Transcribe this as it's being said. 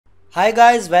Hi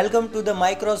guys, welcome to the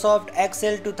Microsoft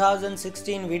Excel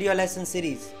 2016 video lesson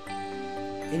series.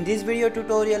 In this video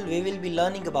tutorial we will be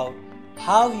learning about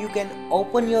how you can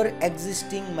open your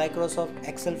existing Microsoft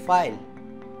Excel file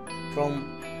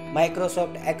from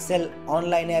Microsoft Excel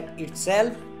online app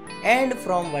itself and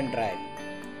from OneDrive.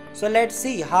 So let's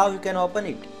see how you can open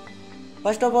it.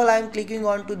 First of all, I am clicking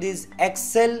on to this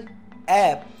Excel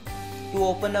app to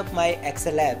open up my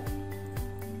Excel app.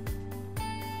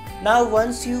 Now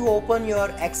once you open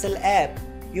your Excel app,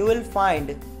 you will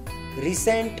find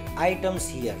recent items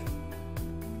here,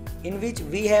 in which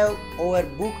we have our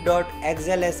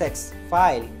book.xlsx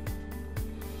file.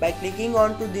 By clicking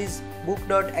on to this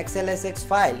book.xlsx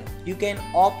file, you can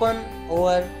open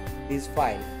over this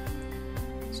file.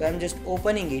 So I am just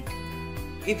opening it.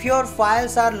 If your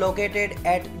files are located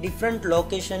at different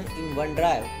location in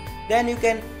OneDrive, then you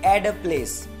can add a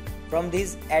place from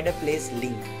this add a place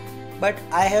link. But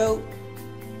I have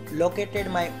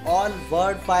located my all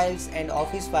Word files and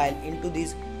Office file into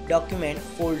this document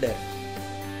folder.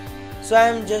 So I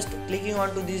am just clicking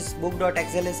on to this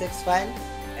book.xlsx file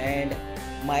and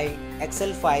my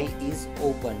Excel file is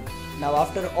open. Now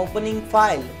after opening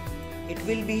file, it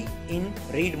will be in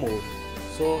read mode.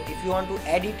 So if you want to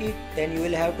edit it, then you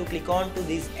will have to click on to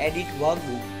this edit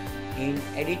workbook in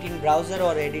edit in browser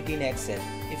or edit in Excel.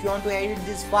 If you want to edit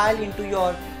this file into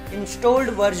your installed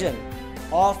version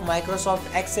of Microsoft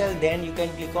Excel, then you can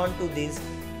click on to this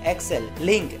Excel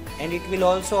link and it will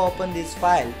also open this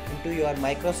file into your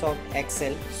Microsoft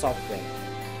Excel software.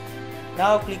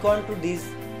 Now click on to this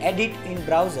edit in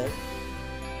browser.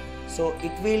 So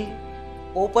it will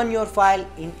open your file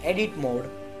in edit mode,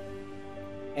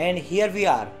 and here we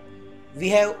are. We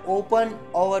have opened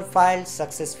our file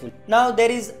successfully. Now there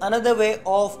is another way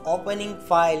of opening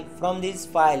file from this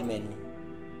file menu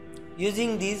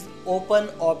using this open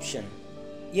option.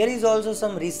 Here is also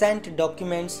some recent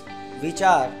documents which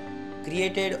are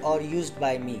created or used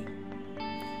by me.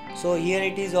 So here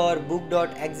it is our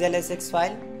book.xlsx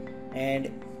file, and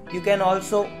you can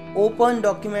also open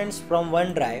documents from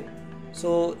OneDrive.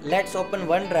 So let's open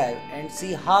OneDrive and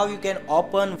see how you can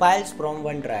open files from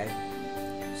OneDrive.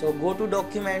 So go to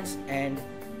documents and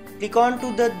click on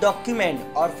to the document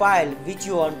or file which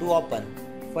you want to open.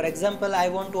 For example, I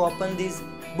want to open this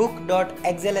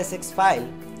book.xlsx file.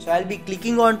 So I'll be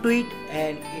clicking on to it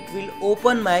and it will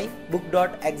open my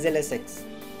book.xlsx.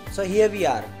 So here we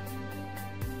are.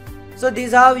 So this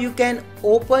is how you can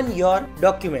open your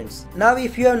documents. Now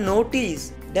if you have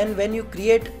noticed, then when you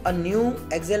create a new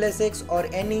XLSX or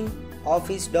any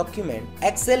Office document,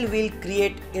 Excel will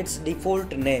create its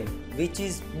default name, which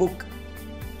is book.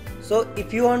 So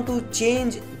if you want to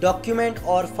change document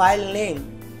or file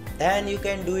name, then you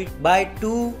can do it by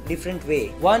two different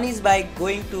ways. One is by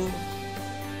going to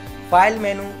file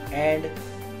menu and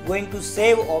going to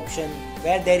save option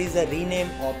where there is a rename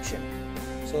option.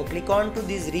 So click on to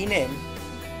this rename.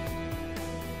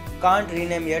 Can't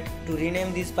rename yet. To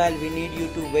rename this file, we need you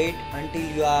to wait until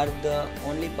you are the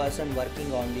only person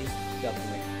working on this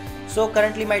document. So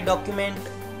currently my document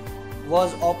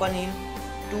was open in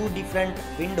two different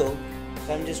windows.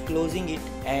 So I'm just closing it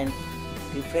and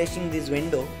refreshing this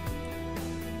window.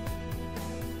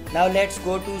 Now let's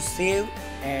go to save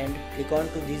and click on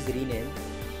to this rename.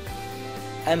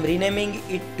 I am renaming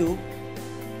it to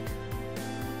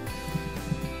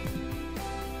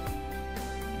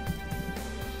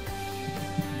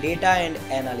data and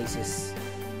analysis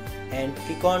and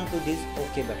click on to this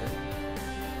OK button.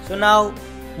 So now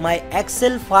my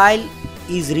Excel file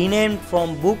is renamed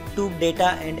from book to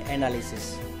data and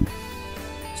analysis.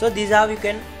 So this is how you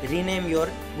can rename your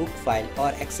book file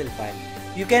or Excel file.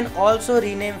 You can also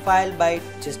rename file by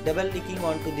just double clicking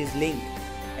onto this link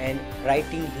and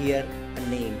writing here a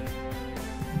name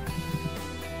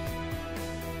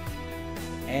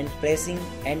and pressing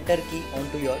enter key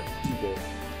onto your keyboard.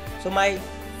 So my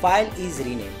file is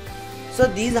renamed. So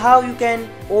this is how you can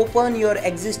open your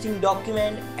existing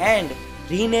document and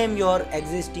rename your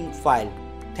existing file.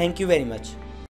 Thank you very much.